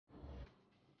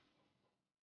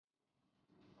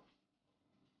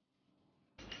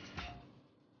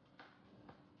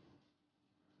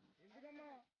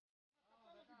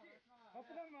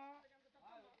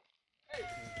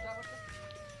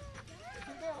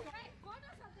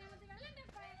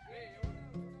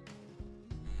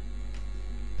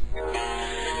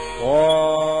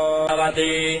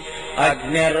ददाति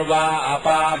अग्निर्वा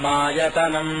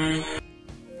अपामायतनम्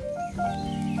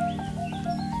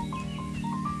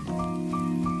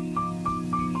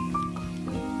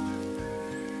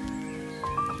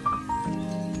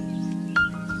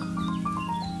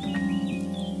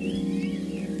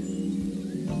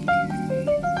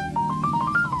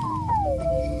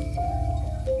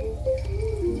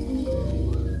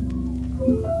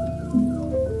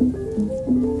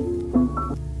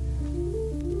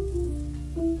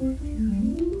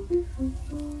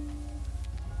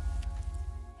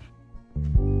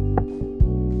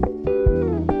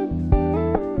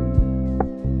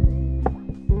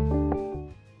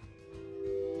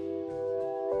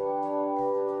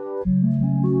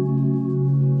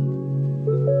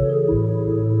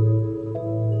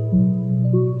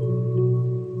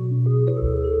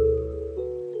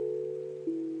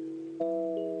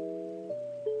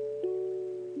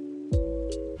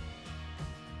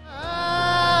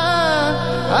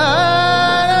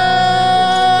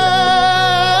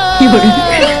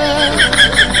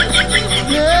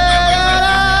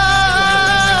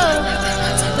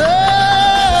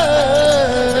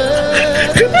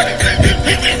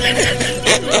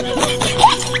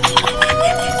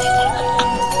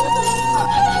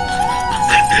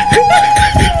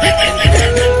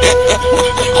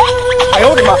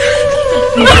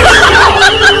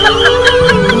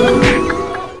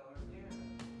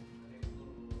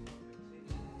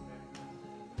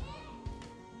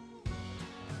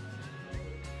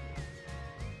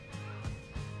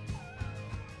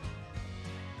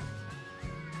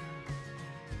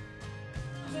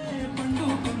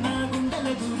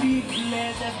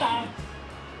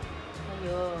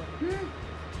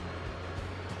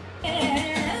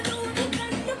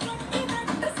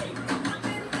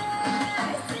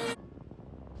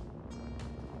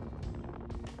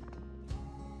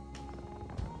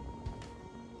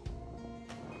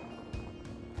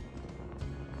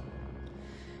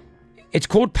It's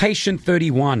called Patient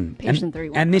 31. Patient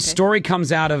 31. And this story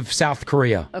comes out of South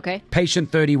Korea. Okay.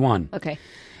 Patient 31. Okay.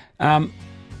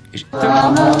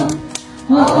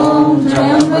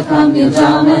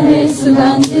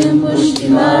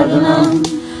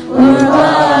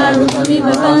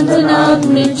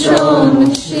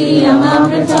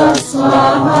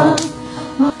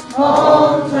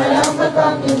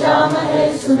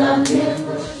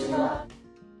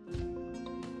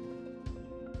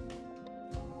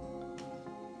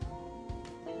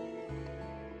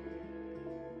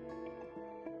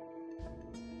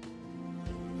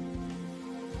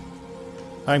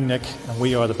 I'm Nick, and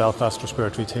we are the Belfast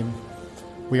Respiratory Team.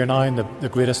 We are now in the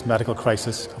greatest medical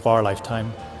crisis of our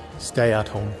lifetime. Stay at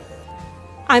home.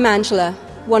 I'm Angela,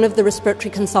 one of the respiratory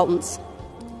consultants.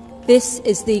 This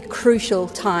is the crucial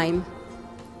time.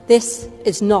 This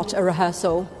is not a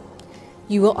rehearsal.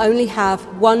 You will only have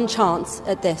one chance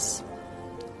at this.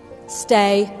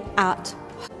 Stay at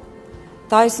home.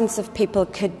 Thousands of people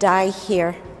could die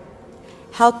here.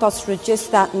 Help us reduce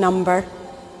that number.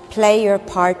 Play your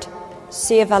part.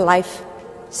 Save a life.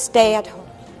 Stay at home.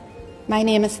 My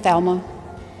name is Thelma.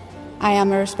 I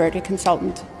am a respiratory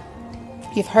consultant.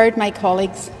 You've heard my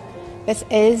colleagues. This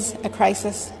is a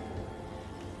crisis.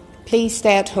 Please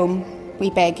stay at home, we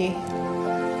beg you.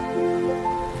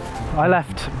 I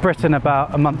left Britain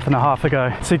about a month and a half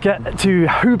ago to get to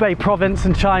Hubei province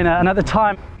in China, and at the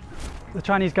time the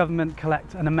Chinese government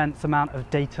collect an immense amount of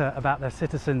data about their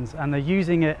citizens, and they're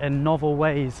using it in novel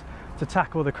ways to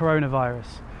tackle the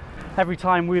coronavirus. Every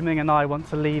time Wu Ming and I want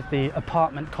to leave the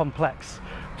apartment complex,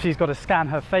 she's got to scan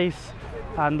her face,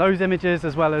 and those images,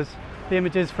 as well as the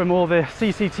images from all the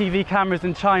CCTV cameras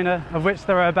in China, of which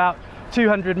there are about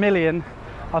 200 million,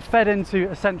 are fed into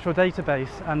a central database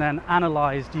and then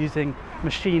analysed using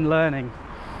machine learning.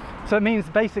 So it means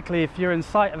basically if you're in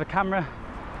sight of a camera,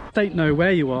 they know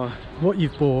where you are, what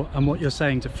you've bought and what you're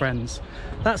saying to friends.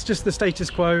 That's just the status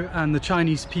quo, and the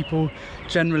Chinese people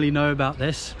generally know about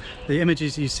this. The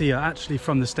images you see are actually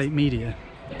from the state media.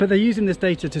 But they're using this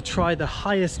data to try the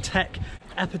highest tech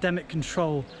epidemic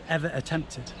control ever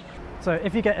attempted. So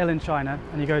if you get ill in China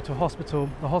and you go to a hospital,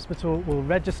 the hospital will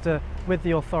register with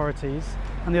the authorities,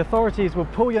 and the authorities will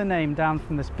pull your name down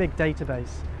from this big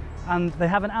database. And they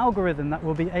have an algorithm that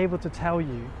will be able to tell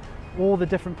you all the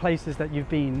different places that you've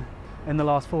been in the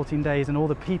last 14 days and all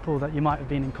the people that you might have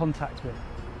been in contact with.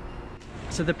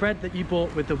 So the bread that you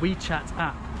bought with the WeChat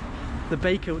app, the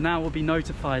baker now will be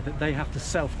notified that they have to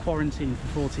self-quarantine for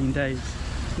 14 days.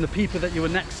 And the people that you were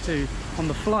next to on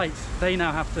the flight, they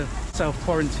now have to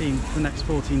self-quarantine for the next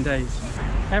 14 days.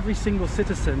 Every single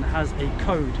citizen has a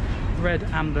code, red,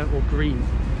 amber or green.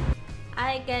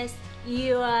 I guess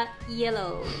you are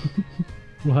yellow.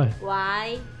 Why?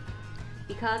 Why?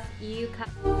 Because you can.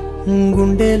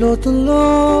 గుండెలోతుల్లో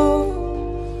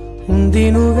ఉంది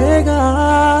నువ్వేగా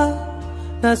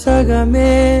నా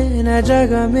సగమే నా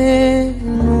జగమే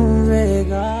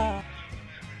నువ్వేగా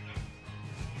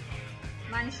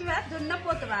మనిషివా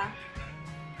దున్నపోతువా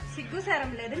సిగ్గు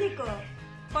సరం లేదు నీకు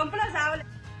పంపలో సావలే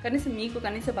కనీసం మీకు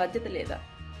కనీస బాధ్యత లేదా?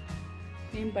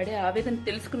 మేము పడే ఆవేదన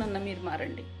తెలుసుకున్న మీరు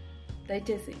మారండి.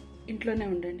 దయచేసి ఇంట్లోనే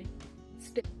ఉండండి.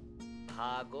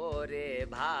 भागो रे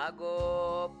भागो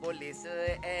पुलिस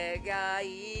ए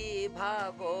गई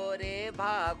भागो रे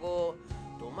भागो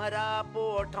तुम्हारा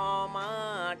पोठो मां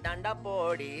डंडा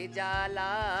पोड़ी जाला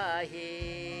हे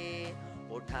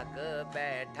उठक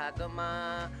बैठक मां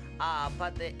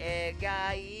आफत ए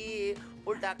गई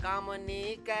उल्टा काम नी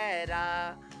करा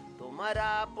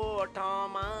तुम्हारा पोठो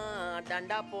मां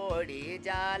डंडा पोड़ी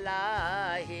जाला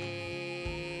हे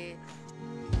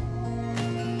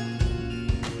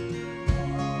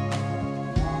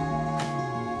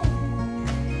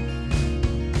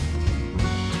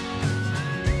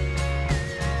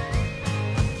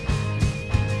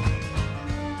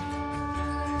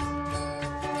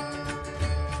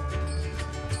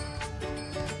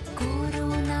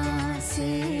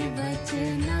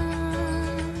बचना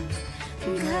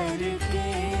घर के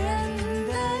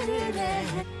अंदर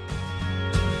रह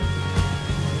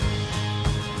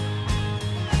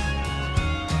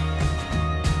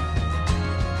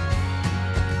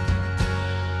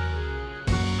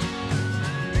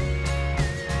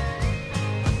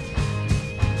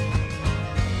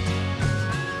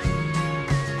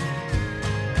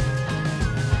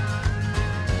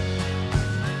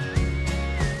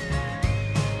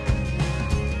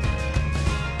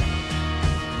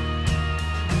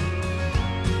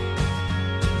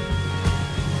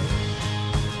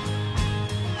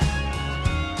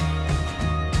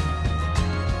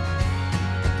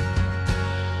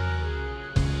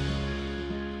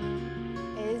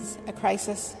A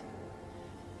crisis.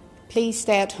 Please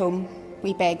stay at home,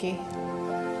 we beg you.